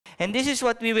And this is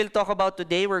what we will talk about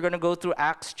today. We're going to go through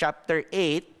Acts chapter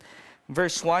 8,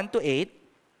 verse 1 to 8.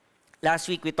 Last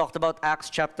week we talked about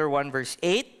Acts chapter 1, verse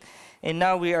 8. And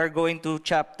now we are going to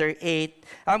chapter 8.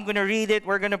 I'm going to read it,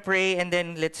 we're going to pray, and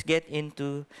then let's get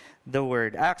into the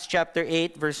word. Acts chapter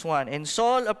 8, verse 1. And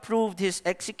Saul approved his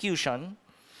execution,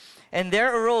 and there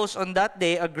arose on that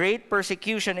day a great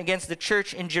persecution against the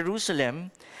church in Jerusalem,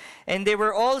 and they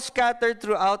were all scattered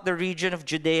throughout the region of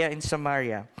Judea and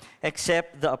Samaria,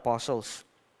 except the apostles.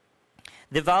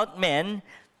 Devout men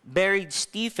buried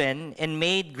Stephen and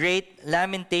made great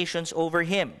lamentations over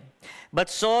him. But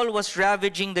Saul was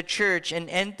ravaging the church and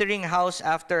entering house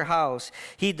after house.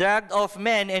 He dragged off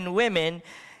men and women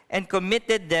and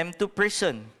committed them to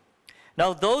prison.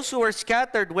 Now those who were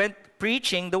scattered went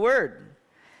preaching the word.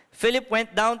 Philip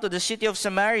went down to the city of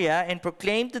Samaria and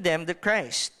proclaimed to them the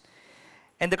Christ.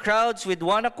 And the crowds with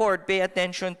one accord paid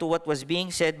attention to what was being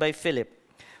said by Philip,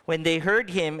 when they heard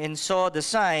him and saw the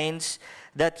signs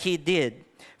that he did.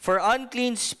 For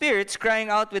unclean spirits, crying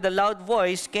out with a loud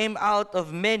voice, came out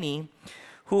of many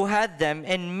who had them,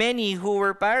 and many who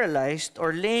were paralyzed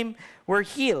or lame were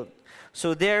healed.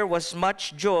 So there was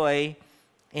much joy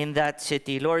in that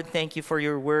city. Lord, thank you for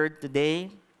your word today.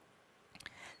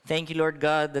 Thank you, Lord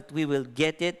God, that we will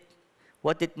get it,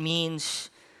 what it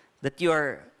means that you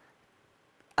are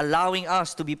allowing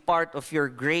us to be part of your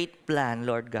great plan,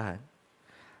 Lord God.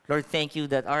 Lord, thank you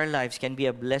that our lives can be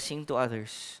a blessing to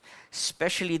others,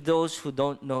 especially those who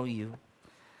don't know you.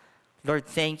 Lord,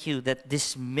 thank you that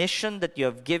this mission that you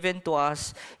have given to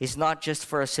us is not just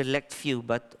for a select few,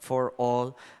 but for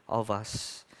all of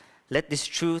us. Let this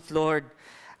truth, Lord,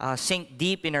 sink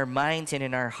deep in our minds and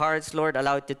in our hearts, Lord.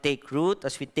 Allow it to take root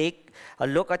as we take a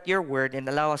look at your word, and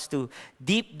allow us to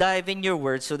deep dive in your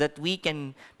word so that we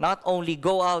can not only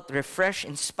go out refreshed,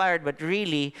 inspired, but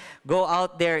really go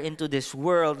out there into this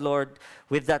world, Lord,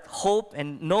 with that hope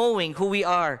and knowing who we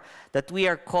are, that we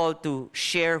are called to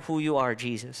share who you are,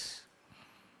 Jesus.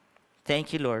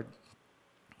 Thank you, Lord,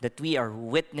 that we are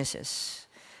witnesses,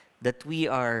 that we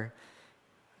are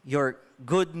your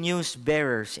good news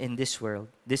bearers in this world.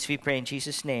 This we pray in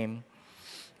Jesus' name.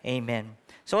 Amen.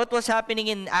 So what was happening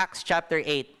in Acts chapter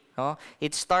 8?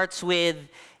 It starts with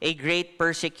a great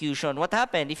persecution. What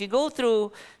happened? If you go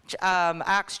through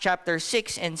Acts chapter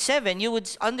 6 and 7, you would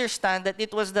understand that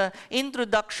it was the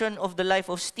introduction of the life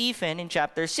of Stephen in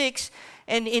chapter 6.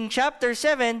 And in chapter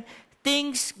 7,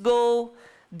 things go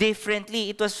differently.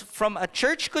 It was from a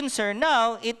church concern.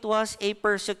 Now, it was a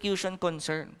persecution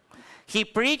concern. He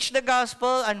preached the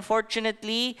gospel.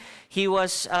 Unfortunately, he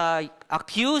was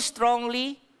accused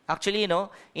strongly. Actually, inano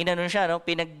siya,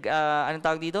 anong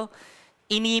tawag dito?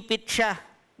 Inipit siya,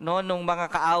 nung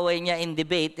mga kaaway niya in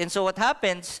debate. And so what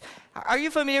happens, are you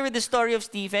familiar with the story of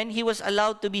Stephen? He was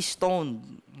allowed to be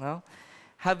stoned,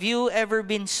 Have you ever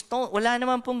been stoned? Wala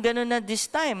naman pong ganun na this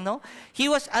time, He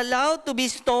was allowed to be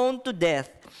stoned to death.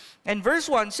 And verse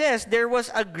 1 says, there was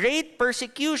a great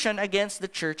persecution against the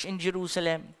church in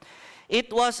Jerusalem.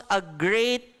 It was a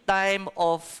great time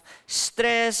of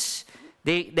stress.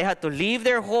 They had to leave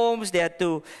their homes. They had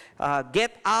to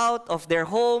get out of their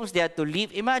homes. They had to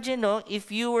leave. Imagine,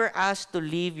 if you were asked to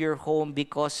leave your home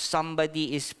because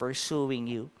somebody is pursuing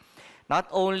you. Not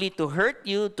only to hurt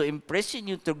you, to imprison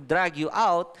you, to drag you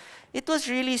out, it was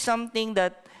really something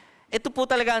that, ito po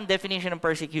talaga ang definition of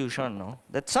persecution,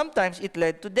 that sometimes it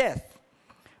led to death.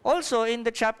 Also, in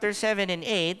the chapter 7 and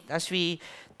 8, as we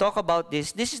talk about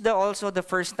this is also the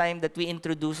first time that we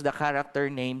introduce the character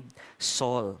named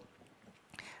Saul.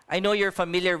 I know you're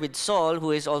familiar with Saul,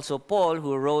 who is also Paul,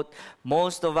 who wrote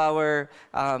most of our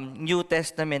New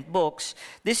Testament books.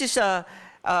 This is a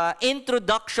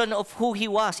introduction of who he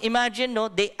was. Imagine,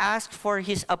 they asked for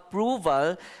his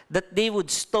approval that they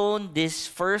would stone this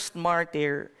first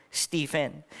martyr,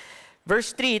 Stephen.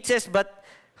 Verse 3, it says, but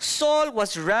Saul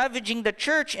was ravaging the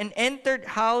church and entered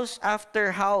house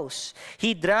after house.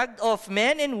 He dragged off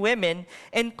men and women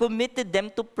and committed them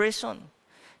to prison.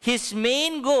 His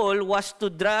main goal was to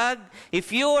drag,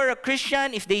 if you are a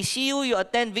Christian, if they see you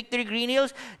attend Victory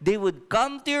Greenhills, they would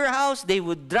come to your house, they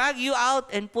would drag you out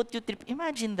and put you to...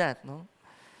 Imagine that,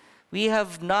 We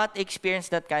have not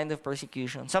experienced that kind of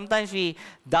persecution. Sometimes we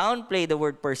downplay the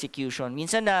word persecution.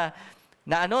 Minsan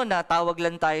natawag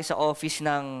lang tayo sa office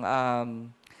ng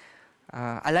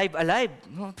alive.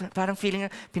 Parang feeling na,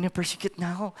 pinapersecute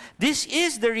na ako. This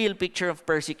is the real picture of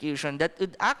persecution that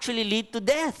would actually lead to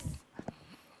death.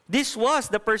 This was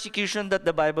the persecution that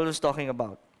the Bible was talking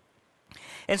about.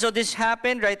 And so this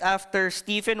happened right after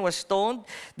Stephen was stoned.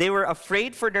 They were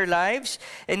afraid for their lives,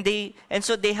 and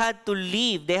so they had to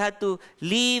leave. They had to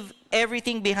leave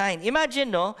everything behind.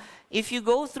 Imagine, no, if you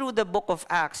go through the book of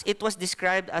Acts, it was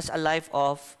described as a life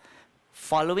of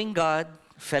following God,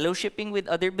 fellowshipping with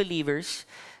other believers.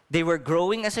 They were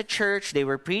growing as a church. They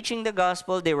were preaching the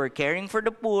gospel. They were caring for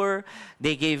the poor.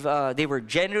 They were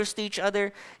generous to each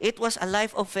other. It was a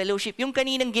life of fellowship. Yung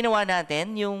kaninang ginawa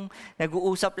natin, yung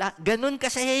nag-uusap lahat, ganun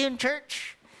kasaya yung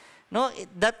church. No,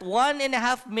 that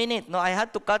 1.5 minute, no, I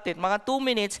had to cut it, mga 2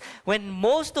 minutes, when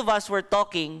most of us were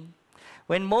talking,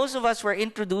 when most of us were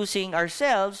introducing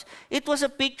ourselves, it was a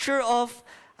picture of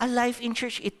a life in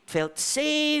church. It felt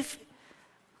safe.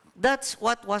 That's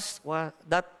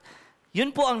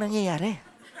yun po ang nangyayari.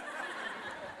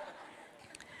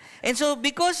 And so,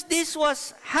 because this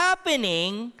was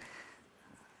happening,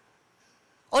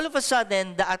 all of a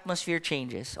sudden, the atmosphere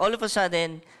changes. All of a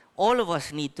sudden, all of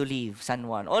us need to leave San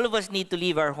Juan. All of us need to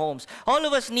leave our homes. All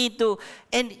of us need to,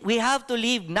 and we have to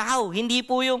leave now. Hindi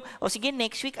po yung, sige,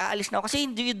 next week, aalis na ako. Kasi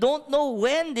you don't know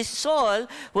when this Saul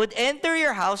would enter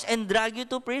your house and drag you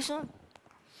to prison.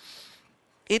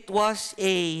 It was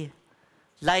a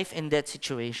life and death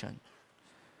situation.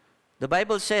 The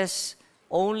Bible says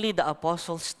only the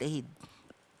apostles stayed,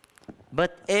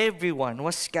 but everyone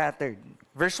was scattered.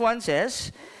 Verse 1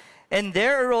 says, and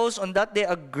there arose on that day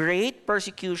a great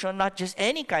persecution, not just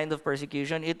any kind of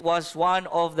persecution. It was one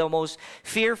of the most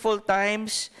fearful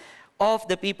times of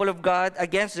the people of God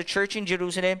against the church in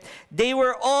Jerusalem. They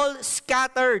were all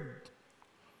scattered.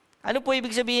 Ano po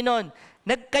ibig sabihin nun?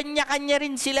 Nagkanya-kanya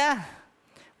rin sila.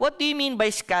 What do you mean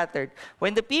by scattered?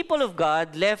 When the people of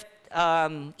God left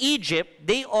Egypt,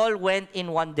 they all went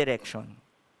in one direction.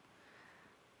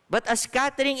 But a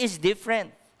scattering is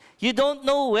different. You don't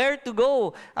know where to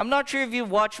go. I'm not sure if you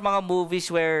watch mga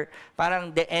movies where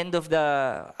parang the end of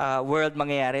the world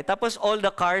mangyayari. Tapos all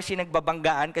the cars yung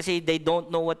nagbabanggaan kasi they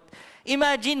don't know what.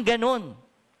 Imagine ganun.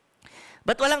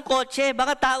 But walang kotse.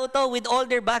 Baka tao to with all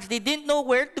their bags. They didn't know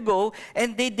where to go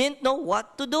and they didn't know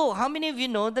what to do. How many of you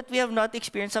know that we have not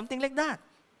experienced something like that?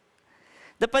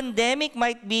 The pandemic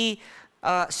might be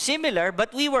similar,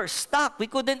 but we were stuck. We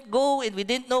couldn't go and we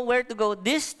didn't know where to go.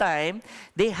 This time,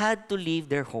 they had to leave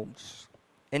their homes.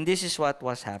 And this is what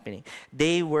was happening.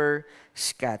 They were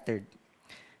scattered.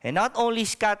 And not only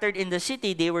scattered in the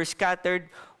city, they were scattered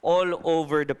all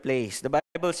over the place. The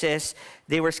Bible says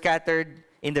they were scattered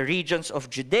in the regions of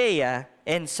Judea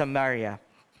and Samaria.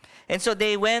 And so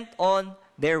they went on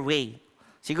their way.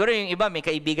 Siguro yung iba, may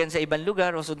kaibigan sa ibang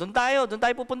lugar, so doon tayo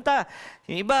pupunta.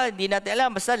 Yung iba, hindi natin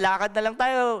alam, basta lakad na lang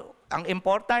tayo. Ang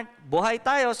important, buhay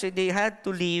tayo. So they had to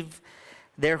leave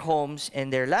their homes and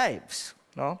their lives.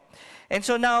 No? And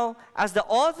so now, as the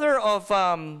author of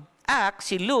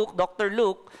Acts, si Luke, Dr.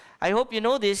 Luke, I hope you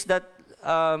know this, that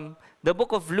the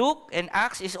book of Luke and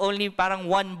Acts is only parang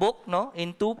one book, no,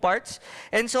 in 2 parts.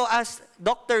 And so as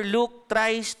Dr. Luke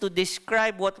tries to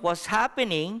describe what was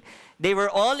happening, they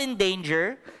were all in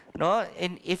danger, no?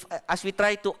 And as we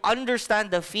try to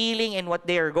understand the feeling and what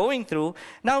they are going through,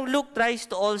 now Luke tries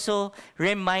to also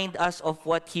remind us of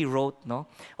what he wrote, no?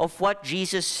 Of what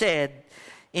Jesus said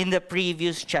in the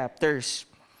previous chapters.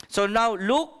 So now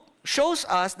Luke shows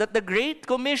us that the Great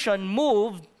Commission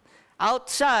moved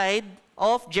outside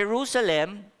of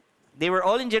Jerusalem. They were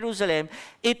all in Jerusalem.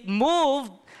 It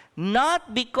moved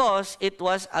not because it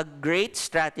was a great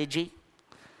strategy.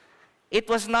 It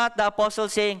was not the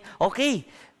apostles saying, okay,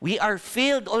 we are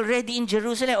filled already in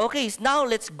Jerusalem. Okay, now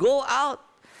let's go out.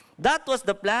 That was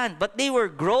the plan. But they were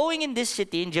growing in this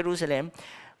city, in Jerusalem,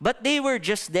 but they were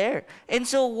just there. And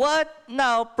so what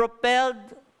now propelled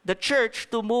the church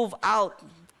to move out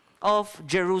of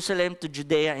Jerusalem to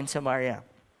Judea and Samaria?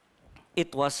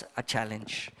 It was a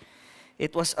challenge.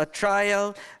 It was a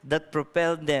trial that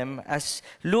propelled them. As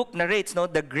Luke narrates, no,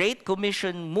 the Great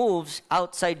Commission moves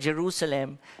outside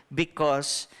Jerusalem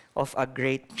because of a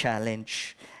great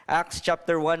challenge. Acts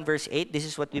chapter 1, verse 8, this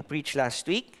is what we preached last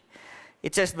week.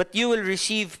 It says, but you will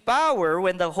receive power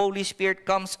when the Holy Spirit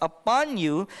comes upon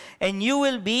you, and you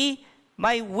will be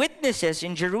my witnesses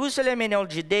in Jerusalem and all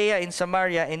Judea and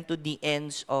Samaria and to the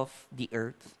ends of the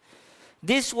earth.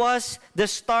 This was the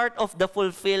start of the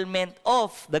fulfillment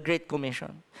of the Great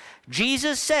Commission.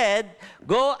 Jesus said,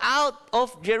 go out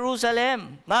of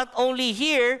Jerusalem. Not only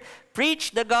here, preach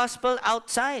the gospel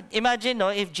outside. Imagine, no,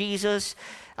 if Jesus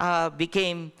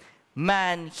became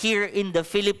man here in the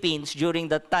Philippines during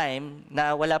that time,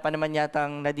 na wala pa naman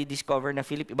yatang nadidiscover na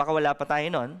Philippines, baka wala pa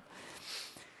tayo nun.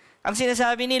 Ang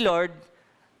sinasabi ni Lord,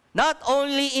 not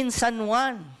only in San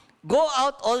Juan, go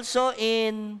out also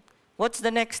in what's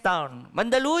the next town?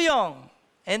 Mandaluyong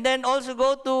And then also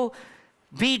go to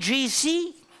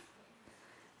BGC.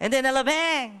 And then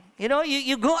Alabang. You know,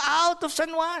 you go out of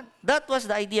San Juan. That was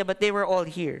the idea, but they were all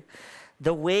here.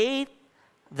 The way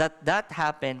that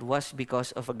happened was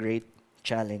because of a great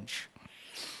challenge.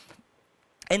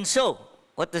 And so,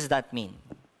 what does that mean?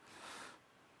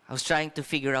 I was trying to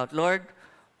figure out, Lord,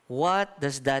 what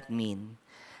does that mean?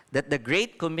 That the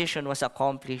Great Commission was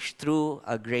accomplished through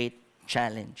a great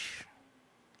challenge.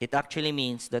 It actually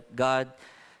means that God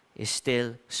is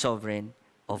still sovereign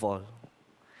of all.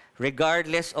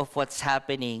 Regardless of what's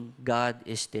happening, God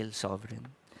is still sovereign.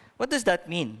 What does that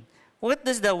mean? What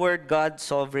does the word God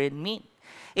sovereign mean?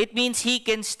 It means He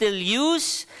can still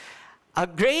use a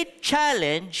great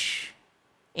challenge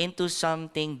into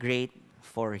something great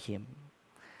for Him.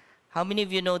 How many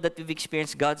of you know that we've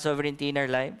experienced God's sovereignty in our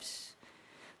lives?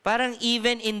 Parang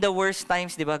even in the worst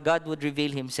times, di ba, God would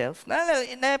reveal Himself.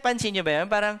 Napansin niyo ba yan?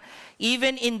 Parang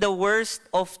even in the worst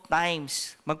of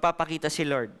times, magpapakita si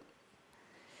Lord.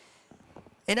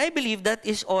 And I believe that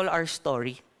is all our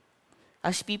story.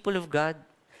 As people of God,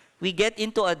 we get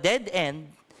into a dead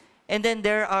end, and then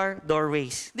there are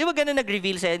doorways. Di ba ganun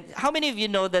nag-reveal sa end? How many of you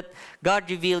know that God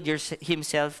revealed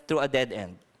Himself through a dead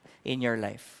end in your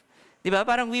life? Di ba?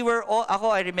 Parang we were all,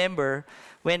 I remember,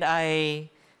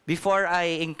 before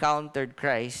I encountered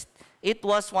Christ, it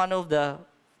was one of the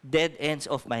dead ends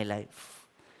of my life.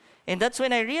 And that's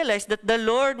when I realized that the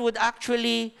Lord would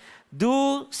actually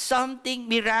do something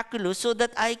miraculous so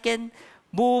that I can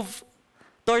move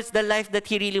towards the life that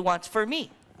He really wants for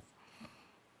me.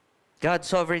 God's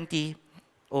sovereignty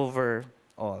over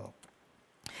all.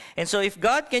 And so if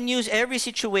God can use every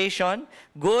situation,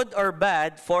 good or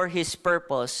bad, for His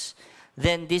purpose,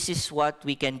 then this is what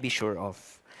we can be sure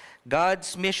of.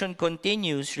 God's mission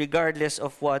continues regardless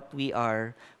of what we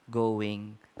are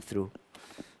going through.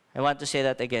 I want to say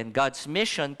that again. God's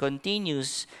mission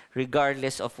continues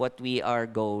regardless of what we are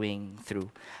going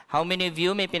through. How many of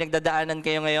you may pinagdadaanan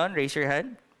kayo ngayon? Raise your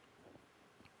hand.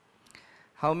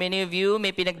 How many of you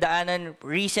may pinagdaanan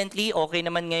recently? Okay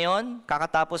naman ngayon?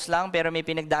 Kakatapos lang pero may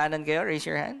pinagdaanan kayo? Raise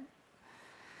your hand.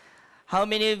 How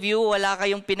many of you wala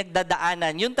kayong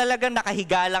pinagdadaanan? Yung talagang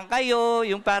nakahiga lang kayo,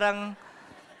 yung parang...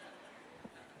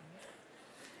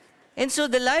 And so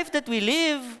the life that we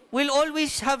live will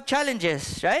always have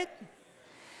challenges, right?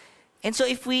 And so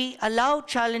if we allow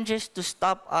challenges to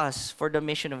stop us for the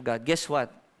mission of God, guess what?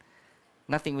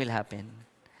 Nothing will happen.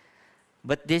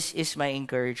 But this is my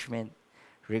encouragement.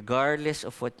 Regardless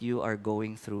of what you are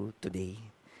going through today,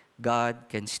 God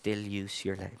can still use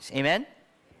your lives. Amen?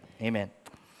 Amen.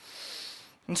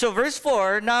 And so verse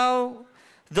 4, now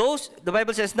the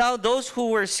Bible says, now those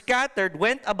who were scattered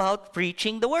went about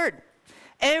preaching the word.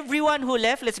 Everyone who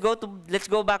left, let's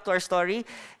go back to our story.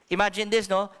 Imagine this,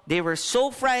 no? They were so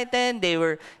frightened.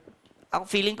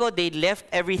 Feeling ko, they left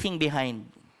everything behind.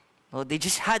 No, they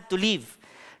just had to leave.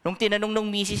 Nung tinanong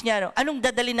nung misis niya, no, anong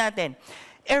dadali natin?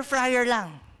 Air fryer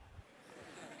lang.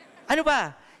 Ano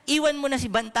pa? Iwan mo na si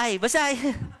Bantay. Basta,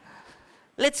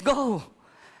 let's go.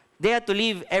 They had to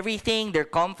leave everything, their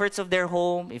comforts of their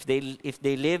home. If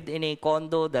they lived in a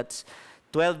condo that's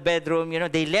 12 bedroom,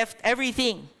 they left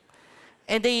everything.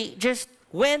 And they just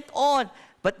went on.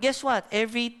 But guess what?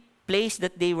 Every place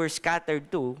that they were scattered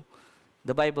to,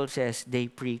 the Bible says they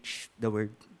preached the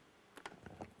word.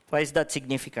 Why is that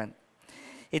significant?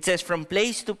 It says from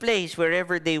place to place,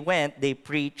 wherever they went, they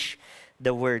preached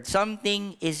the word.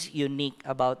 Something is unique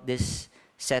about this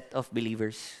set of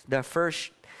believers. The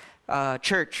first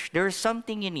church, there is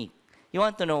something unique. You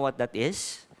want to know what that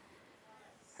is?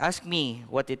 Ask me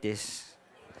what it is.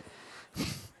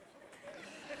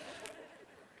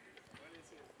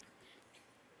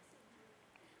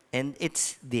 And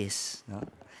it's this. No?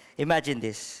 Imagine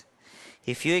this.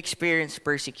 If you experience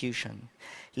persecution,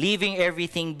 leaving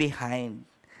everything behind,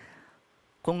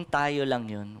 kung tayo lang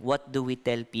yun, what do we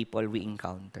tell people we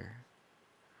encounter?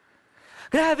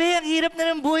 Grabe, ang hirap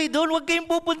na ng buhay doon. Huwag kayong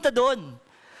pupunta doon.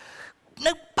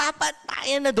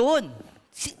 Nagpapatayan na doon.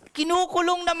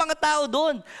 Kinukulong na mga tao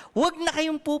doon. Huwag na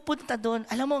kayong pupunta doon.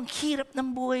 Alam mo, ang hirap ng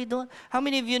buhay doon. How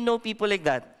many of you know people like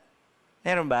that?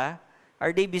 Meron ba?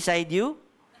 Are they beside you?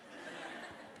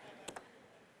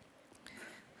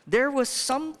 There was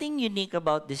something unique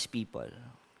about these people.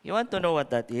 You want to know what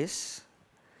that is?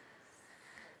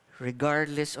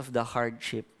 Regardless of the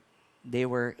hardship, they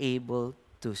were able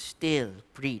to still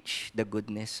preach the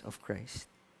goodness of Christ.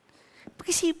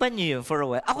 Pag-isipan niyo yun for a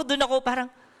while. Ako doon parang,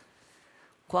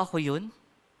 kung ako yun,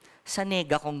 sa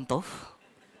nega kong to,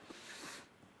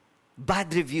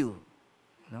 bad review.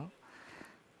 No?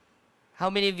 How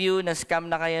many of you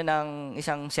na-scam na kayo ng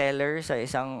isang seller sa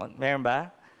isang, meron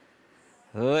ba?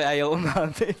 Uy, ayaw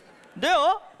umamin. Hindi,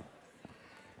 oh.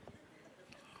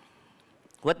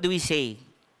 What do we say?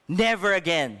 Never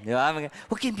again. Di ba?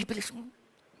 Huwag kayong bibilis.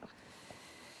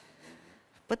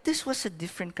 But this was a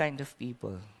different kind of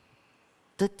people.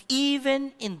 That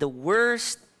even in the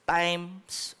worst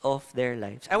times of their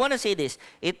lives. I want to say this.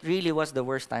 It really was the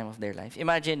worst time of their life.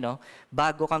 Imagine, no?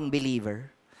 Bago kang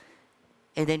believer.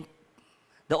 And then,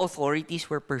 the authorities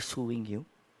were pursuing you.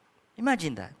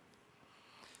 Imagine that.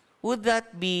 Would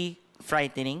that be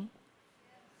frightening?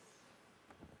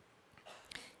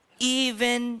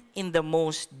 Even in the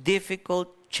most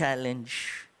difficult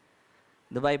challenge,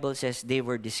 the Bible says they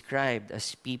were described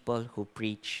as people who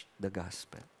preach the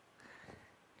gospel.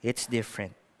 It's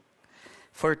different.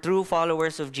 For true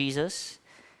followers of Jesus,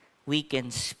 we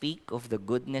can speak of the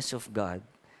goodness of God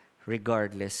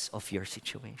regardless of your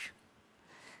situation.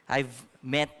 I've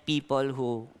met people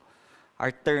who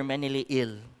are terminally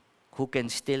ill who can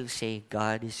still say,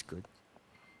 God is good.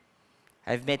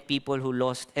 I've met people who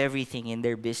lost everything in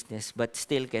their business but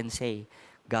still can say,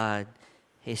 God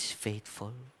is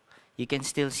faithful. You can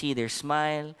still see their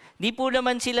smile. Di po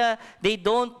naman sila, they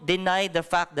don't deny the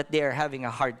fact that they are having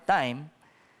a hard time,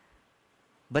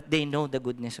 but they know the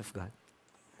goodness of God.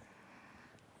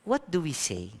 What do we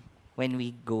say when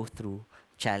we go through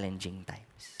challenging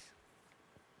times?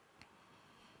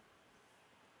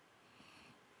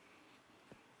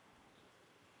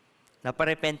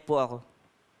 Naparepent po ako,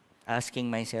 asking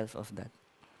myself of that.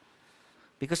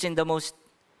 Because in the most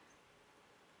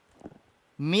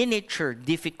miniature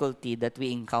difficulty that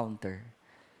we encounter,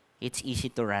 it's easy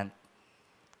to rant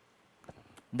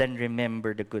than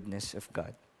remember the goodness of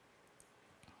God.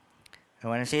 I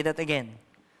want to say that again.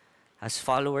 As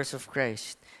followers of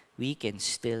Christ, we can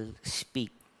still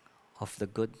speak of the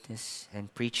goodness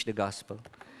and preach the gospel,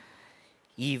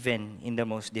 even in the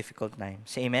most difficult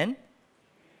times. Amen?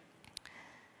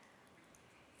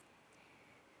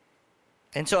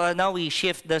 And so now we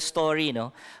shift the story,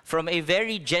 from a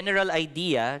very general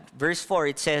idea. Verse 4,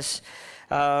 it says,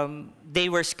 they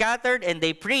were scattered and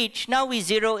they preached. Now we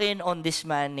zero in on this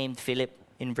man named Philip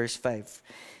in verse 5.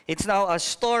 It's now a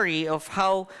story of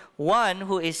how one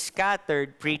who is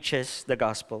scattered preaches the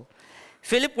gospel.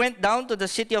 Philip went down to the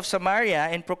city of Samaria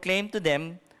and proclaimed to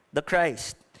them the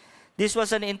Christ. This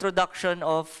was an introduction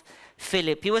of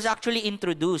Philip. He was actually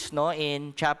introduced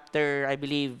in chapter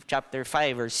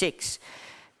 5 or 6.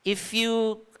 If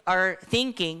you are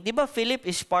thinking, di ba Philip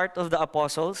is part of the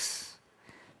apostles?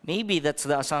 Maybe that's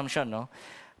the assumption, no?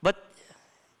 But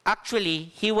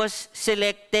actually, he was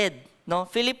selected. No?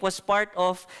 Philip was part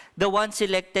of the one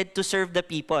selected to serve the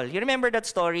people. You remember that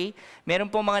story? Meron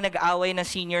po mga nag-away na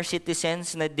senior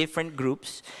citizens na different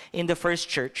groups in the first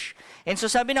church. And so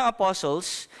sabi ng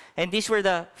apostles, and these were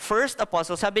the first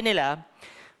apostles, sabi nila,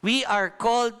 we are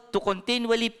called to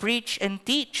continually preach and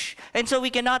teach. And so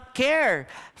we cannot care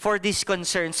for this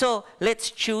concern. So let's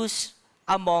choose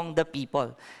among the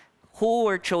people. Who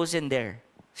were chosen there?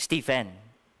 Stephen.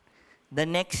 The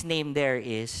next name there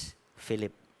is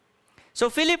Philip. So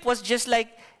Philip was just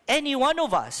like any one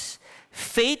of us.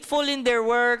 Faithful in their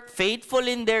work, faithful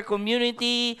in their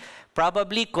community,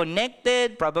 probably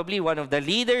connected, probably one of the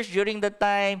leaders during the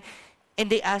time. And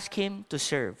they asked him to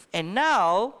serve. And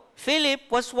now, Philip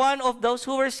was one of those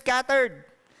who were scattered.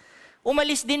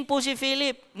 Umalis din po si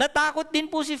Philip. Natakot din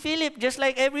po si Philip, just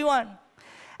like everyone.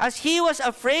 As he was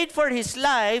afraid for his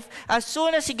life, as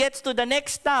soon as he gets to the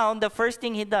next town, the first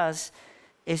thing he does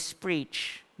is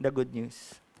preach the good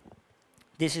news.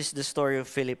 This is the story of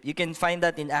Philip. You can find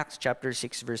that in Acts chapter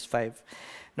 6, verse 5.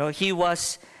 No, he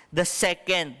was the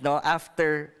second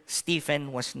after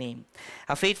Stephen was named.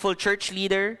 A faithful church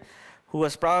leader who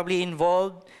was probably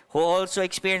involved, who also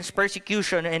experienced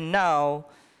persecution and now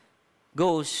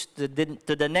goes to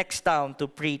the next town to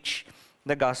preach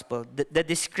the gospel. The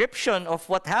description of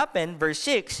what happened, verse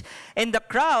 6, and the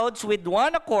crowds with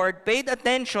one accord paid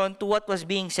attention to what was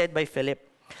being said by Philip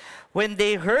when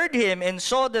they heard him and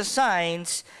saw the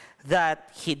signs that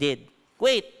he did.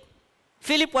 Wait,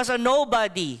 Philip was a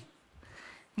nobody.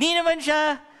 Di naman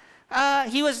siya,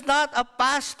 he was not a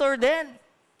pastor then.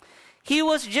 He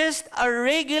was just a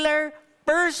regular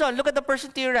person. Look at the person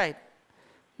to your right.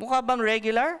 Mukha bang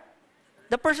regular?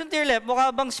 The person to your left,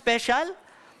 mukha bang special?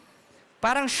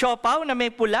 Parang siopaw na may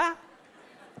pula.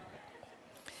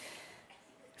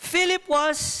 Philip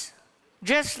was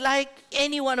just like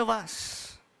any one of us.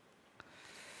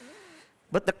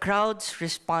 But the crowds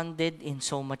responded in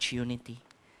so much unity.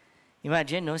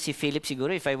 Imagine, no, si Philip siguro,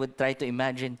 if I would try to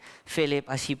imagine Philip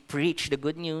as he preached the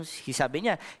good news, sabi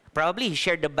niya, probably he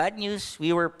shared the bad news.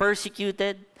 We were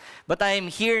persecuted, but I am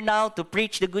here now to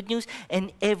preach the good news.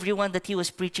 And everyone that he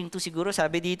was preaching to siguro,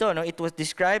 sabi dito, no, it was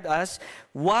described as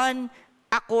one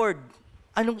accord.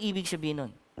 Anong ibig sabihin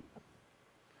nun?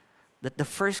 That the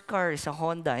first car is a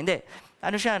Honda. Hindi.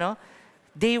 Ano siya, no?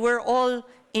 They were all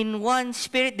in one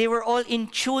spirit. They were all in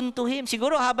tune to him.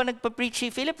 Siguro habang nagpa-preach si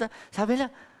Philip, sabi nila,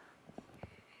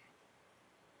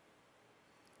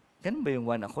 ganun ba yung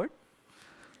one accord?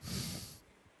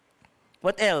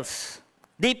 What else?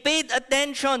 They paid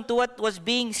attention to what was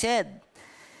being said.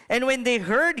 And when they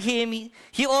heard him,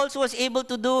 he also was able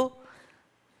to do,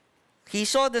 he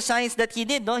saw the signs that he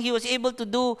did, no? He was able to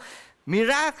do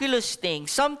miraculous things,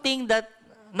 something that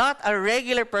not a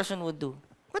regular person would do.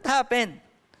 What happened?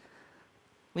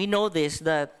 We know this,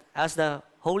 that as the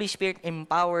Holy Spirit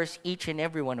empowers each and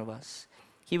every one of us,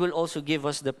 He will also give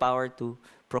us the power to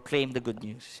proclaim the good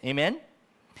news. Amen?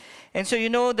 And so you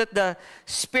know that the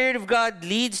Spirit of God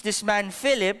leads this man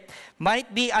Philip,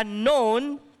 might be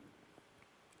unknown,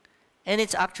 and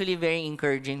it's actually very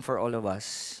encouraging for all of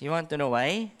us. You want to know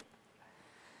why?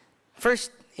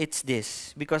 First, it's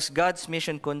this, because God's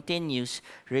mission continues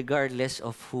regardless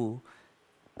of who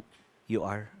you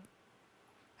are.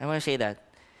 I want to say that.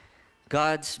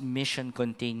 God's mission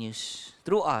continues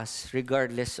through us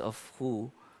regardless of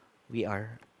who we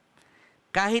are.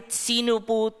 Kahit sino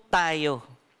po tayo,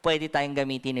 pwede tayong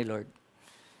gamitin ni Lord.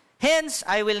 Hence,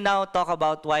 I will now talk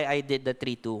about why I did the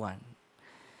 3-2-1.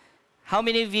 How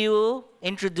many of you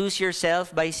introduce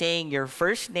yourself by saying your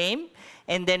first name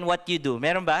and then what you do?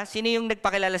 Meron ba? Sino yung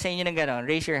nagpakilala sa inyo ng gano'n?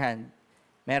 Raise your hand.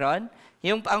 Meron?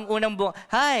 Yung ang unang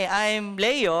hi, I'm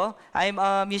Leo, I'm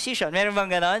a musician. Meron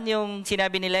bang gano'n? Yung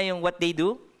sinabi nila yung what they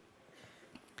do?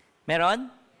 Meron?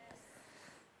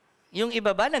 Yung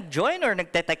iba ba, nag-join or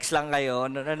nagte-text lang kayo?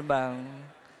 Ano bang,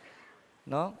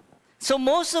 no? So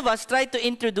most of us try to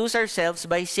introduce ourselves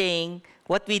by saying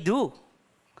what we do.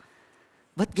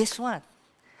 But guess what?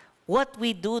 What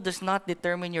we do does not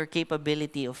determine your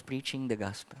capability of preaching the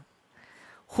gospel.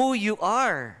 Who you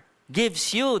are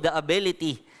gives you the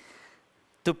ability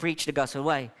to preach the gospel.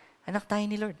 Why? Anak tayo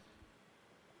ni Lord.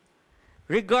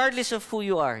 Regardless of who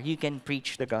you are, you can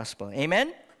preach the gospel.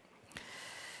 Amen?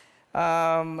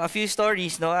 A few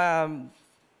stories, no?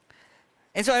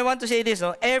 And so I want to say this,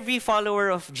 no? Every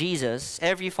follower of Jesus,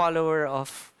 every follower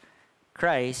of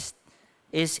Christ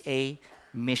is a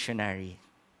missionary.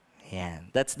 Yeah,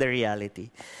 that's the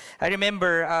reality. I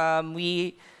remember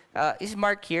is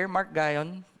Mark here? Mark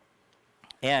Gayon?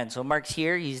 And so Mark's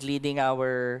here. He's leading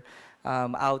our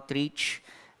outreach.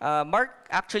 Mark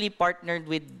actually partnered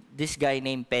with this guy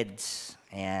named Peds.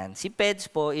 And si Peds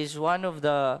po is one of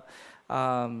the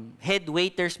head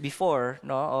waiters before,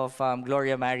 no, of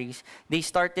Gloria Mary's. They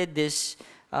started this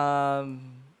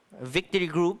victory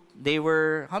group. They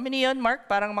were, how many yun, Mark?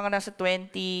 Parang mga nasa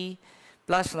 20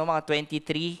 plus, no, mga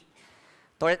 23.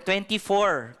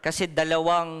 24, kasi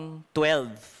dalawang 12.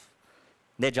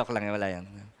 Hindi, joke lang, wala yan.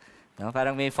 No,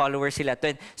 parang may followers sila.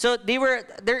 So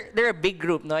they're a big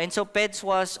group, no? And so Peds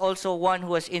was also one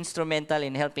who was instrumental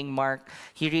in helping Mark.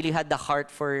 He really had the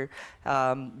heart for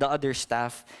the other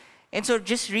staff. And so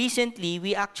just recently,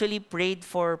 we actually prayed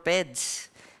for Peds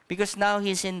because now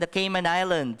he's in the Cayman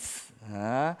Islands.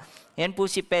 Yan po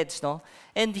si Peds, no?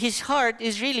 And his heart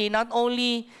is really not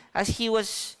only as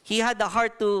he had the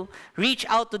heart to reach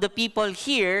out to the people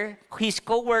here, his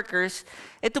co-workers.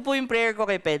 Ito po yung prayer ko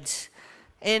kay Peds.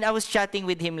 And I was chatting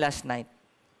with him last night.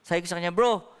 Sabi ko sa kanya,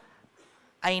 bro,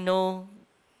 I know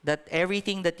that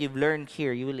everything that you've learned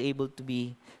here, you will able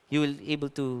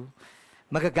to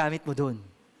magagamit mo doon.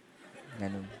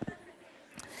 Ganun.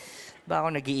 Ba ako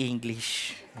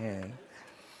nag-i-English? Yeah.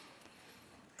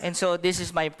 And so this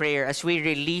is my prayer. As we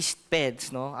released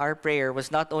Peds, no, our prayer was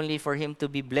not only for him to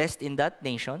be blessed in that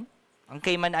nation. Ang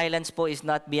Cayman Islands po is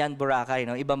not beyond Boracay,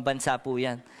 no? Ibang bansa po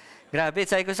yan. Grabe,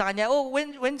 sabi ko sa kanya, oh,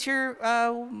 when's your,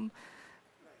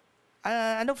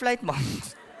 ano flight mo?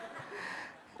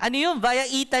 Ano yun? Via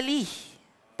Italy.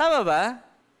 Tama ba?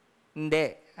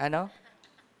 Hindi. Ano?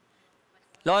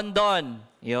 London.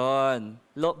 Yun.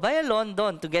 Via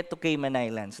London to get to Cayman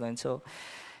Islands. No?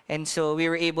 And so we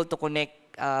were able to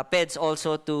connect Peds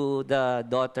also to the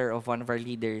daughter of one of our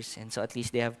leaders. And so at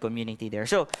least they have community there.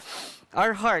 So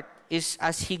our heart is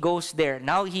as he goes there,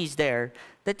 now he's there,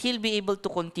 that he'll be able to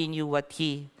continue what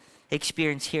he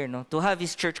experienced here, no? To have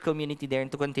his church community there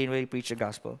and to continually preach the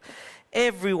gospel.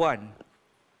 Everyone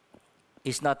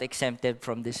is not exempted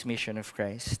from this mission of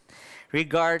Christ.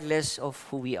 Regardless of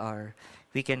who we are,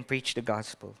 we can preach the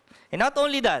gospel. And not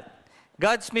only that,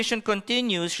 God's mission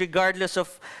continues regardless of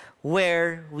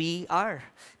where we are.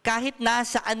 Kahit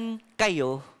nasaan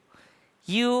kayo,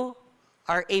 you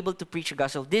are able to preach the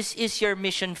gospel. This is your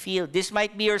mission field. This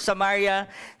might be your Samaria.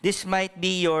 This might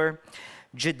be your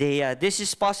Judea. This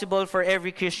is possible for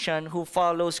every Christian who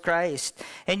follows Christ.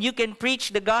 And you can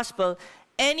preach the gospel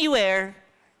anywhere,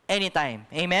 anytime.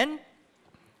 Amen?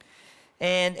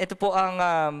 And ito po ang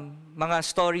mga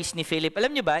stories ni Philip.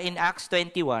 Alam niyo ba, in Acts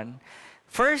 21,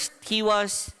 first,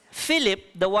 Philip,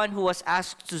 the one who was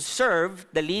asked to serve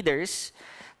the leaders,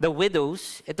 the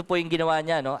widows. Ito po yung ginawa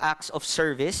niya, no? Acts of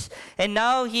service. And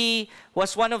now he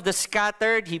was one of the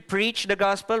scattered. He preached the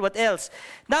gospel. What else?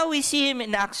 Now we see him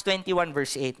in Acts 21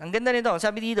 verse 8. Ang ganda nito.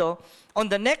 Sabi dito, on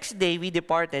the next day we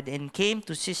departed and came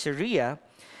to Caesarea,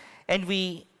 and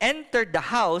we entered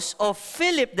the house of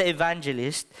Philip the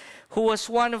evangelist, who was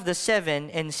one of the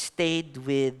 7, and stayed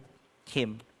with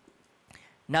him.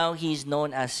 Now he is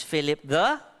known as Philip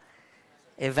the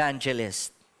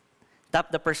evangelist.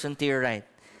 Tap the person to your right.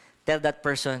 Tell that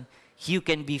person, you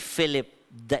can be Philip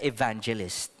the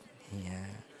evangelist. Yeah.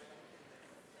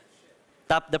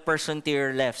 Tap the person to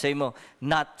your left. Say mo,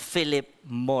 not Philip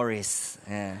Morris.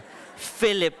 Yeah.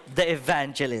 Philip the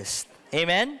evangelist.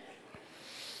 Amen?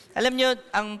 Alam nyo,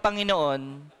 ang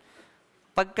Panginoon,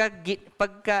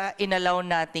 pagka inalaw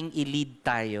nating i-lead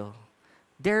tayo,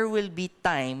 there will be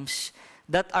times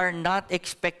that are not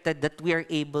expected that we are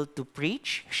able to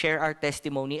preach, share our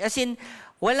testimony. As in,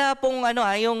 wala pong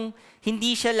yung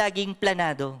hindi siya laging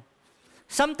planado.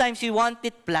 Sometimes we want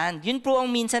it planned. Yun po ang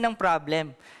minsan ng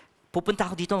problem. Pupunta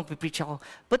ako dito, magpipreach ako.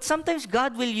 But sometimes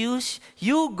God will use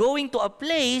you going to a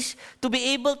place to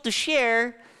be able to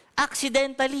share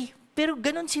accidentally. Pero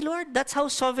ganun si Lord. That's how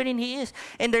sovereign He is.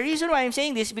 And the reason why I'm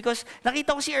saying this, because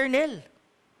nakita ko si Ernel.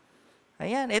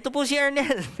 Ayan, ito po si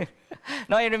Ernel.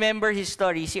 Now, I remember his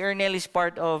story. Si Ernel is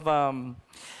part of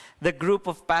the group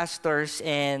of pastors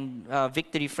and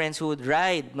Victory Friends who would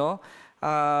ride,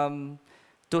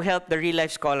 to help the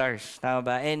real-life scholars. Tama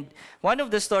ba? And one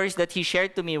of the stories that he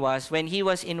shared to me was, when he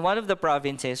was in one of the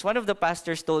provinces, one of the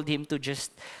pastors told him to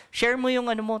just share mo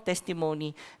yung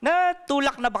testimony.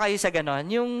 Natulak na ba kayo sa ganon?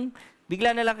 Yung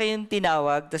bigla na lang kayong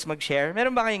tinawag, tapos mag-share.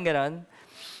 Meron ba kayong ganon?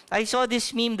 I saw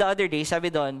this meme the other day, sabi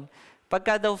doon,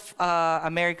 pagka daw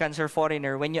Americans or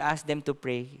foreigner, when you ask them to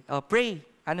pray, pray.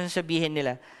 Anong sabihin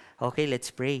nila? Okay,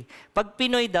 let's pray. Pag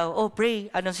Pinoy daw,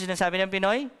 pray. Anong sinasabi ng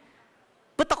Pinoy?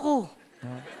 Ba't ako?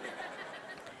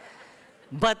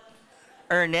 But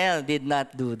Ernel did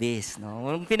not do this.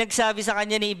 Nung pinagsabi sa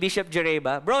kanya ni Bishop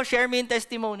Jereba, bro, share me yung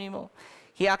testimony mo.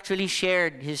 He actually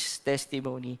shared his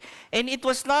testimony. And it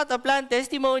was not a planned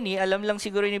testimony. Alam lang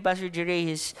siguro ni Pastor Jere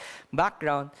his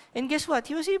background. And guess what?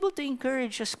 He was able to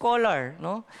encourage a scholar,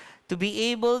 to be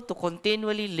able to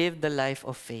continually live the life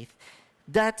of faith.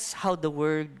 That's how the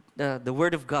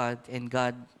Word of God and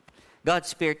God's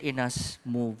Spirit in us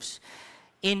moves.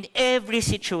 In every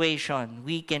situation,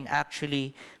 we can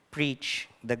actually preach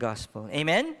the gospel.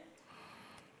 Amen?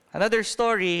 Another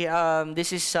story,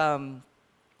 this is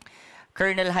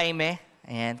Colonel Jaime.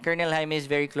 And Colonel Jaime is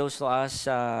very close to us.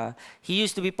 He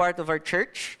used to be part of our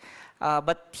church,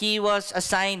 but he was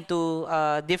assigned to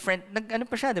different,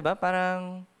 pa siya, di ba?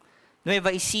 Parang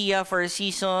Nueva Ecija for a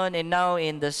season, and now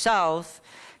in the south.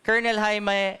 Colonel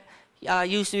Jaime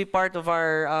used to be part of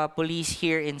our police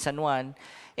here in San Juan.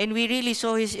 And we really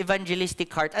saw his evangelistic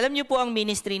heart. Alam niyo po ang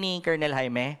ministry ni Colonel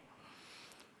Jaime?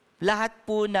 Lahat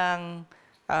po ng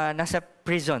nasa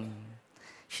prison.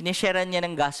 Sinesharean niya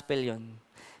ng gospel yon.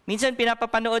 Minsan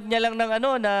pinapapanood niya lang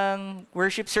ng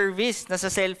worship service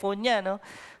nasa cellphone niya,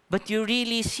 But you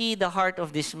really see the heart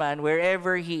of this man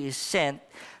wherever he is sent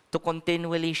to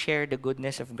continually share the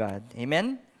goodness of God.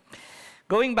 Amen?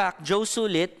 Going back, Joe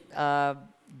Sulit,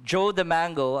 Joe the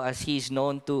Mango, as he's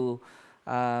known to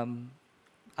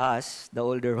us, the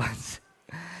older ones.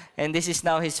 And this is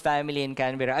now his family in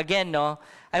Canberra. Again,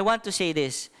 I want to say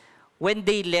this. When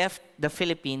they left the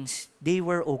Philippines, they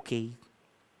were okay.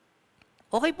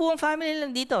 Okay po ang family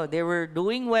lang dito. They were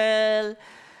doing well.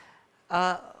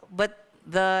 But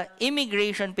the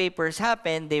immigration papers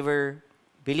happened. They were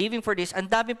believing for this. Ang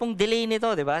dami pong delay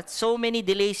nito, di ba? So many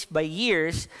delays by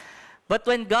years. But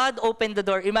when God opened the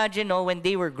door, imagine, when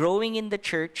they were growing in the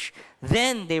church,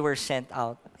 then they were sent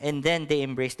out. And then they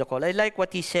embraced the call. I like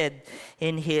what he said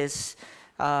in his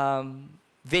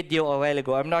video a while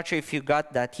ago. I'm not sure if you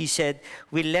got that. He said,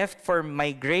 we left for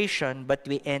migration, but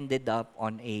we ended up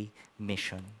on a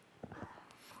mission.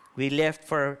 We left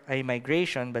for a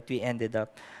migration, but we ended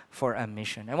up for a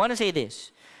mission. I want to say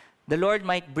this. The Lord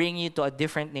might bring you to a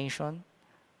different nation,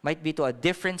 might be to a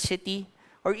different city,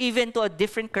 or even to a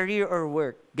different career or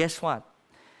work. Guess what?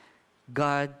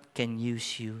 God can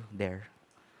use you there.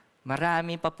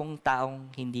 Marami pa pong taong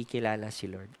hindi kilala si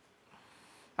Lord.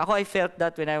 Ako, I felt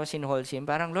that when I was in Holcim.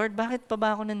 Parang, Lord, bakit pa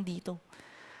ba ako nandito?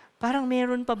 Parang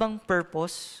meron pa bang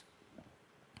purpose?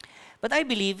 But I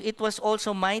believe it was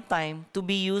also my time to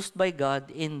be used by God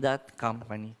in that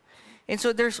company. And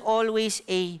so there's always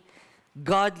a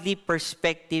godly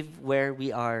perspective where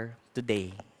we are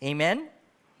today. Amen?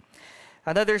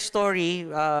 Another story,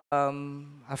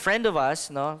 a friend of us,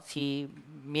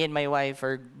 me and my wife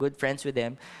are good friends with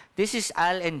them. This is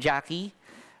Al and Jackie.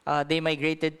 They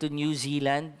migrated to New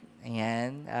Zealand,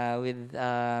 ayan, with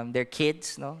their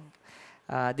kids.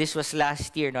 This was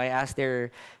last year. I asked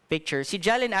their picture. Si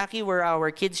Jal and Aki were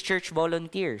our kids' church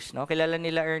volunteers. Kilala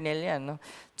nila Ernel yan.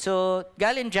 So,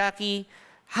 Gal and Jackie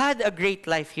had a great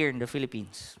life here in the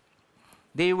Philippines.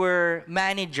 They were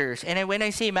managers. And when I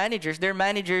say managers, they're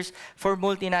managers for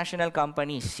multinational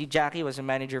companies. Si Jackie was a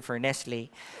manager for Nestle.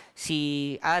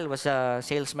 Si Al was a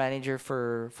sales manager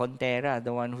for Fonterra,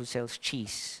 the one who sells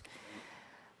cheese.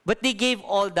 But they gave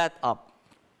all that up.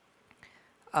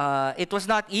 It was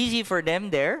not easy for them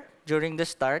there during the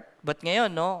start. But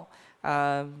ngayon,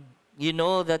 you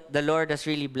know that the Lord has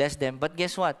really blessed them. But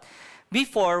guess what?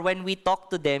 Before, when we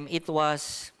talked to them, it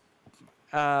was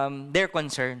their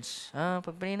concerns.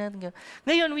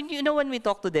 Ngayon, when we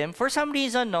talk to them, for some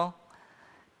reason,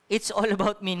 it's all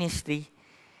about ministry.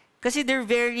 Kasi they're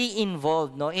very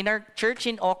involved. In our church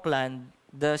in Auckland,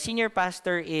 the senior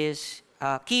pastor is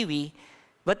Kiwi,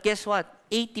 but guess what?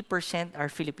 80% are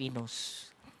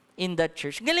Filipinos in that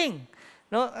church. Galing.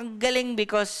 Ang galing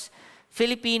because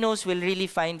Filipinos will really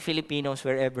find Filipinos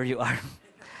wherever you are.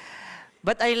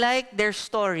 But I like their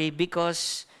story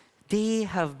because they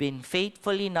have been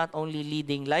faithfully not only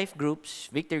leading life groups,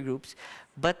 victory groups,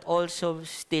 but also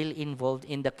still involved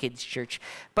in the kids' church.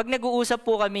 Pag nag-uusap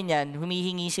po kami niyan,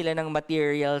 humihingi sila ng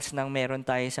materials ng meron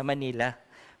tayo sa Manila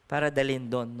para dalhin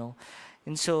doon.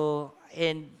 And so,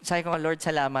 sabi ko, Lord,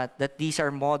 salamat that these are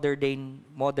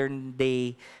modern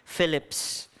day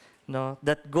Philips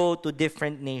that go to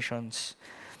different nations.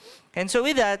 And so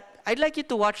with that, I'd like you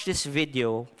to watch this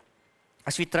video.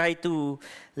 As we try to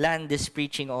land this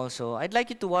preaching also, I'd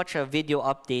like you to watch a video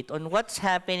update on what's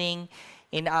happening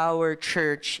in our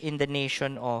church in the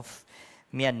nation of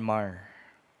Myanmar.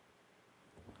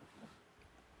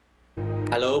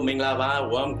 Hello, Minglava.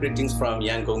 Warm greetings from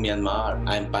Yangon, Myanmar.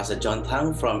 I'm Pastor John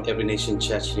Thang from Every Nation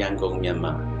Church, Yangon,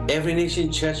 Myanmar. Every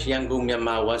Nation Church, Yangon,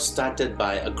 Myanmar was started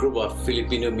by a group of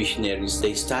Filipino missionaries.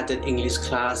 They started English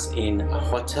class in a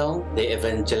hotel. They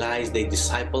evangelized, they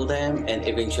discipled them, and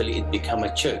eventually it became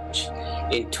a church.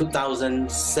 In 2007,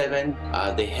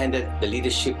 they handed the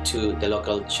leadership to the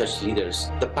local church leaders.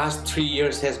 The past 3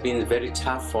 years has been very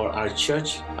tough for our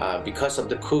church. Because of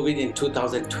the COVID in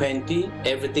 2020,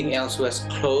 everything else was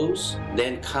closed.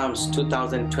 Then comes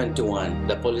 2021,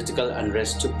 the political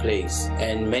unrest took place,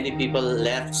 and many people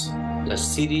left the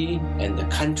city and the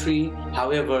country.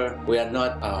 However, we are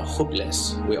not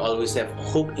hopeless. We always have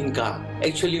hope in God.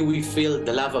 Actually, we feel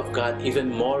the love of God even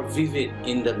more vivid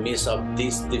in the midst of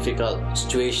this difficult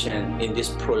situation, in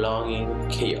this prolonging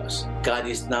chaos. God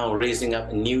is now raising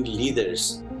up new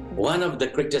leaders. One of the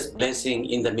greatest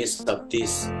blessings in the midst of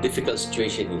this difficult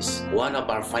situation is one of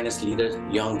our finest leaders,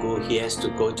 Yonggu. He has to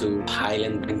go to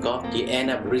Thailand, Bangkok. He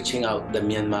ended up reaching out the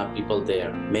Myanmar people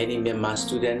there. Many Myanmar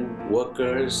students,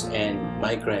 workers, and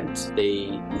migrants,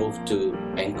 they moved to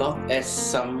Bangkok. As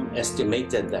some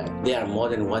estimated that there are more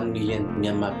than 1 million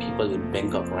Myanmar people in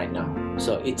Bangkok right now.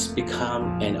 So it's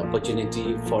become an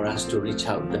opportunity for us to reach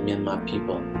out the Myanmar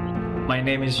people. My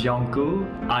name is Yonggu.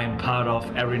 I'm part of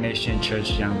Every Nation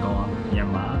Church Yangon,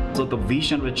 Myanmar. So the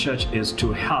vision of the church is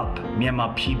to help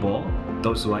Myanmar people,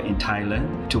 those who are in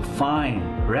Thailand, to find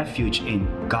refuge in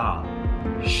God.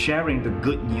 Sharing the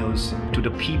good news to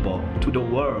the people, to the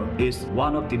world, is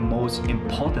one of the most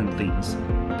important things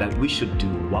that we should do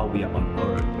while we are on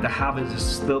earth. The harvest is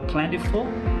still plentiful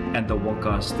and the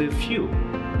workers still few.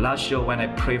 Last year when I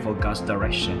prayed for God's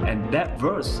direction, and that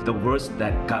verse, the verse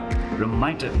that God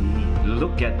reminded me,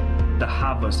 look at the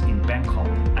harvest in Bangkok.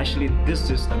 Actually,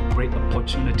 this is a great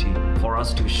opportunity for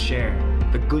us to share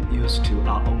the good news to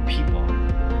our own people.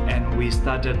 And we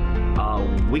started a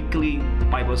weekly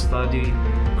Bible study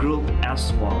group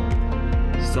as well.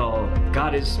 So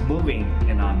God is moving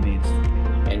in our midst.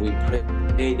 And we pray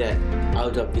that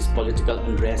out of this political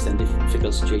unrest and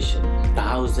difficult situation,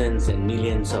 thousands and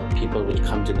millions of people will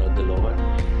come to know the Lord,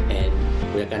 and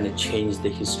we're going to change the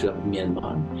history of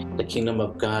Myanmar. The kingdom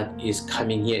of God is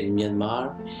coming here in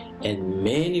Myanmar, and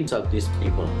many of these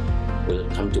people will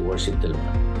come to worship the Lord.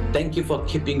 Thank you for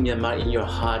keeping Myanmar in your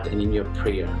heart and in your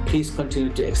prayer. Please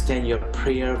continue to extend your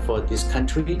prayer for this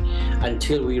country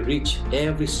until we reach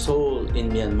every soul in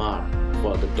Myanmar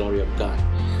for the glory of God.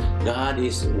 God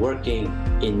is working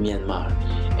in Myanmar,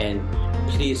 and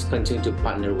please continue to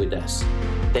partner with us.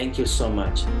 Thank you so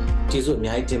much. ကျေးဇူးအ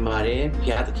များကြီးတင်ပါတယ်။ဘု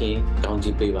ရားသခင်ကောင်း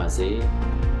ချီးပေးပါစေ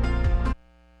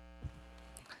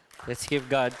Let's give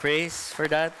God praise for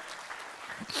that.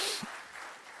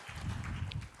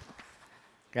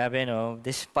 Grabe, no?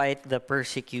 Despite the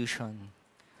persecution,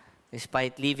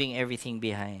 despite leaving everything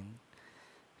behind,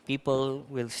 people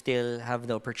will still have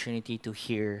the opportunity to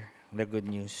hear the good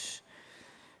news.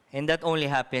 And that only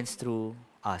happens through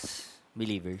us,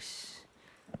 believers.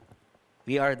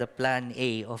 We are the plan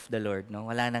A of the Lord, no?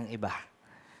 Wala nang iba.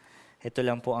 Ito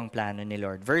lang po ang plano ni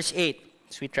Lord. Verse 8,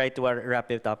 as we try to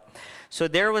wrap it up. So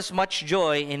there was much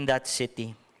joy in that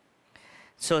city.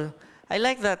 So I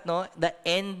like that, no? The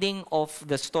ending of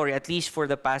the story, at least for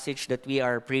the passage that we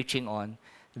are preaching on,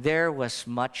 there was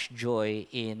much joy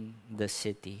in the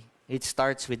city. It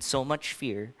starts with so much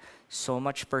fear, so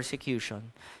much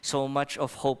persecution, so much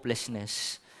of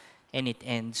hopelessness, and it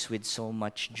ends with so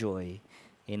much joy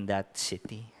in that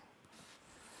city.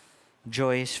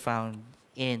 Joy is found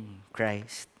in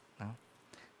Christ. No?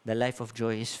 The life of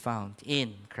joy is found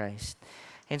in Christ.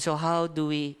 And so how do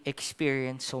we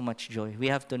experience so much joy? We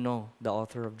have to know the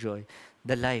author of joy,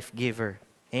 the life giver.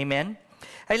 Amen?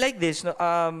 I like this. No?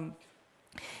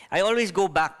 I always go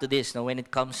back to this when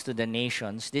it comes to the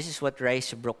nations. This is what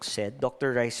Rice Brooks said,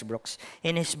 Dr. Rice Brooks,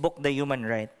 in his book, The Human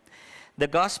Right. The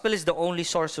gospel is the only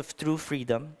source of true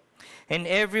freedom, and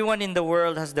everyone in the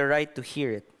world has the right to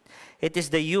hear it. It is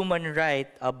the human right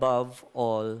above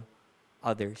all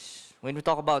others. When we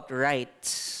talk about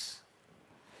rights,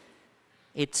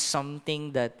 it's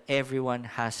something that everyone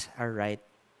has a right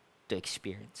to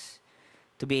experience,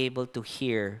 to be able to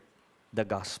hear the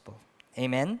gospel.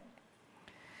 Amen?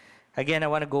 Again, I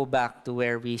want to go back to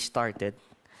where we started.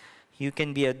 You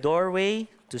can be a doorway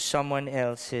to someone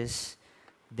else's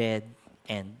dead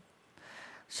end.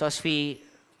 So as we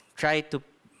try to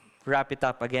wrap it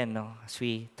up again, no? As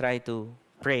we try to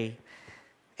pray,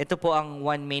 ito po ang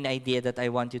one main idea that I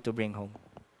want you to bring home.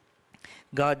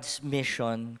 God's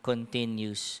mission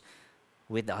continues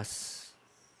with us.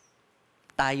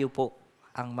 Tayo po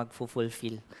ang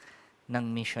magfulfill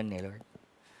ng mission ni Lord.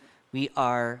 We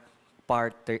are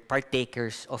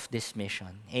partakers of this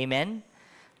mission. Amen?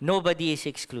 Nobody is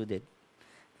excluded.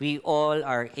 We all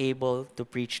are able to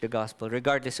preach the gospel,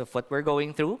 regardless of what we're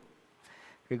going through,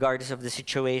 regardless of the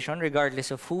situation, regardless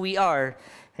of who we are,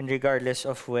 and regardless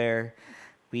of where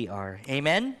we are.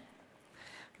 Amen?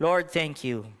 Lord, thank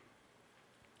you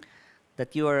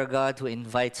that you are a God who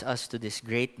invites us to this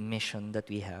great mission that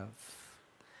we have.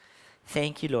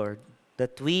 Thank you, Lord,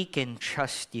 that we can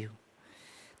trust you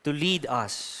to lead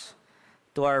us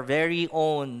to our very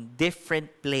own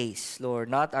different place, Lord,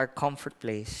 not our comfort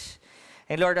place.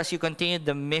 And Lord, as you continue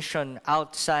the mission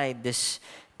outside this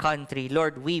country,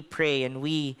 Lord, we pray and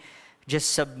we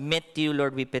just submit to you,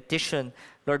 Lord, we petition,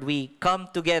 Lord, we come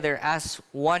together as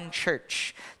one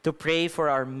church to pray for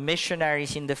our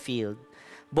missionaries in the field,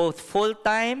 both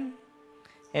full-time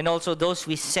and also those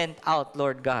we sent out,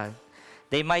 Lord God.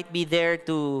 They might be there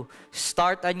to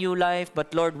start a new life,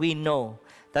 but Lord, we know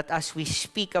that as we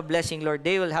speak a blessing, Lord,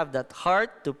 they will have that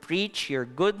heart to preach your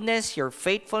goodness, your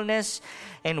faithfulness,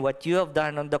 and what you have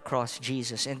done on the cross,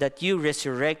 Jesus, and that you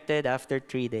resurrected after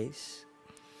 3 days.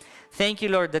 Thank you,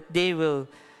 Lord, that they will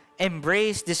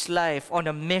embrace this life on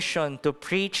a mission to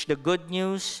preach the good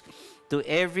news to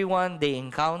everyone they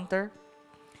encounter.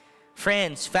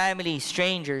 Friends, family,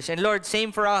 strangers, and Lord,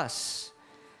 same for us.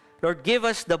 Lord, give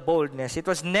us the boldness. It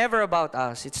was never about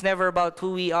us. It's never about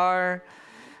who we are,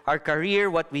 our career,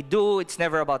 what we do. It's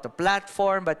never about the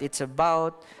platform, but it's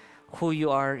about who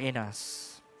you are in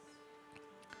us.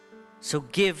 So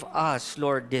give us,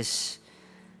 Lord, this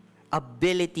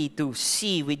ability to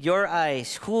see with your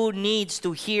eyes who needs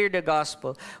to hear the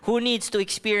gospel, who needs to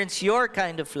experience your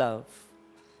kind of love.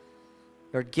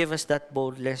 Lord, give us that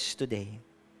boldness today.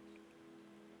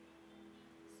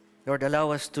 Lord, allow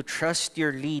us to trust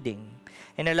your leading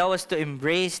and allow us to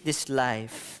embrace this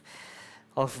life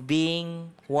of being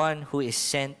one who is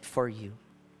sent for you.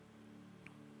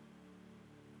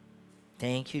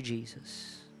 Thank you,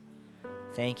 Jesus.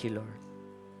 Thank you, Lord.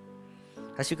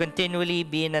 As you continually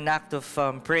be in an act of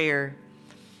prayer,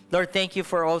 Lord, thank you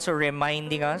for also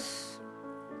reminding us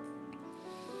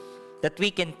that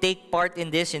we can take part in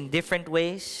this in different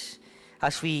ways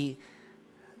as we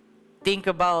think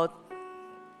about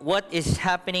what is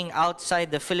happening outside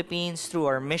the Philippines through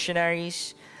our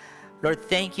missionaries. Lord,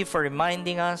 thank you for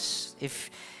reminding us.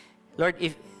 Lord,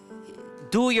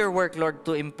 do your work, Lord,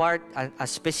 to impart a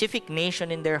specific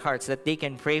nation in their hearts that they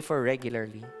can pray for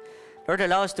regularly. Lord,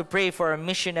 allow us to pray for our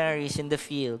missionaries in the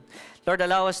field. Lord,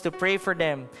 allow us to pray for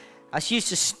them as you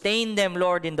sustain them,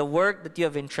 Lord, in the work that you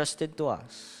have entrusted to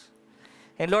us.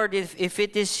 And Lord, if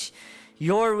it is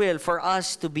your will for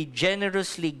us to be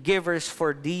generously givers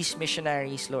for these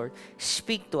missionaries, Lord,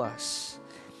 speak to us.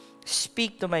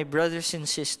 Speak to my brothers and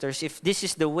sisters. If this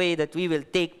is the way that we will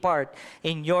take part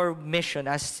in your mission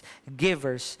as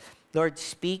givers, Lord,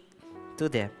 speak to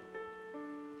them.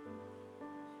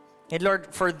 And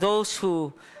Lord, for those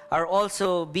who are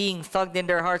also being thugged in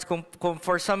their hearts, kung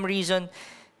for some reason,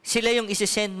 sila yung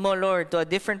isisend mo, Lord, to a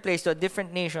different place, to a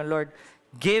different nation, Lord,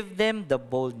 give them the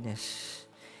boldness.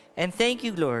 And thank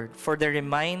you, Lord, for the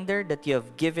reminder that you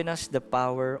have given us the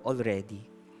power already.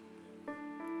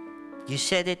 You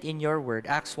said it in your word,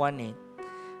 Acts 1:8.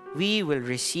 We will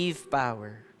receive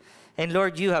power. And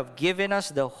Lord, you have given us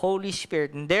the Holy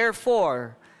Spirit. And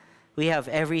therefore, we have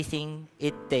everything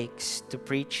it takes to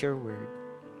preach your word.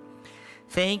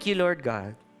 Thank you, Lord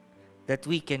God, that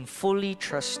we can fully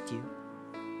trust you.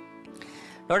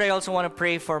 Lord, I also want to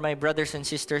pray for my brothers and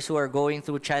sisters who are going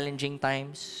through challenging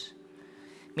times.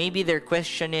 Maybe their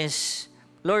question is,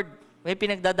 Lord, may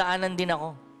pinagdadaanan din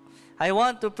ako. I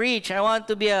want to preach. I want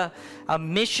to be a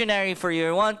missionary for you.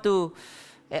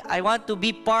 I want to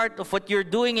be part of what you're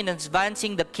doing in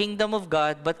advancing the kingdom of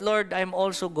God. But Lord, I'm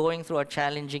also going through a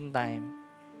challenging time.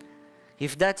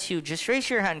 If that's you, just raise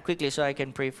your hand quickly so I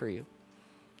can pray for you.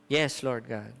 Yes, Lord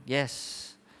God.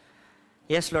 Yes.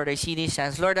 Yes, Lord, I see these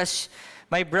hands. Lord, as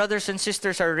my brothers and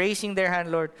sisters are raising their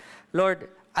hand, Lord,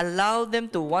 allow them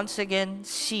to once again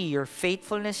see your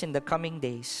faithfulness in the coming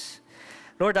days.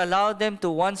 Lord, allow them to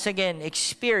once again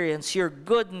experience your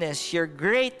goodness, your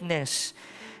greatness.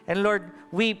 And Lord,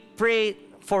 we pray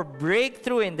for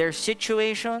breakthrough in their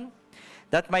situation.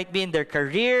 That might be in their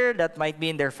career, that might be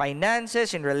in their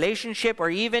finances, in relationship,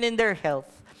 or even in their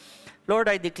health. Lord,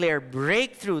 I declare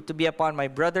breakthrough to be upon my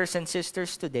brothers and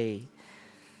sisters today.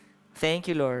 Thank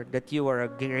you, Lord, that you are a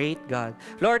great God.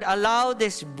 Lord, allow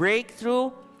this breakthrough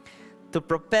to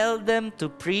propel them to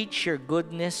preach your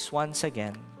goodness once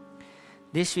again.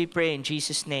 This we pray in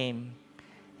Jesus' name.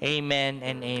 Amen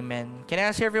and amen. Can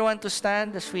I ask everyone to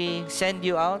stand as we send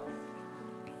you out?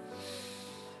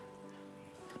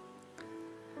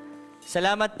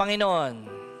 Salamat,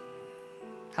 Panginoon.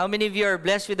 How many of you are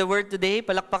blessed with the word today?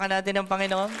 Palakpakan natin ang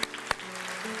Panginoon.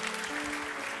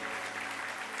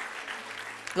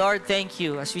 Lord, thank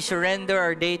you as we surrender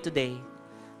our day today.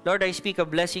 Lord, I speak a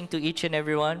blessing to each and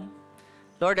every one.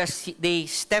 Lord, as they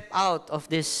step out of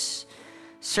this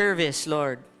service,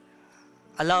 Lord,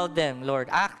 allow them, Lord,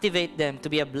 activate them to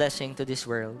be a blessing to this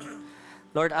world.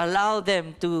 Lord, allow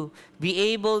them to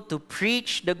be able to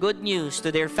preach the good news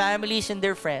to their families and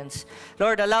their friends.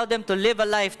 Lord, allow them to live a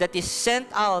life that is sent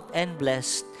out and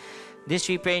blessed. This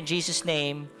we pray in Jesus'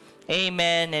 name.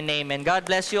 Amen and amen. God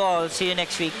bless you all. See you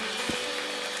next week.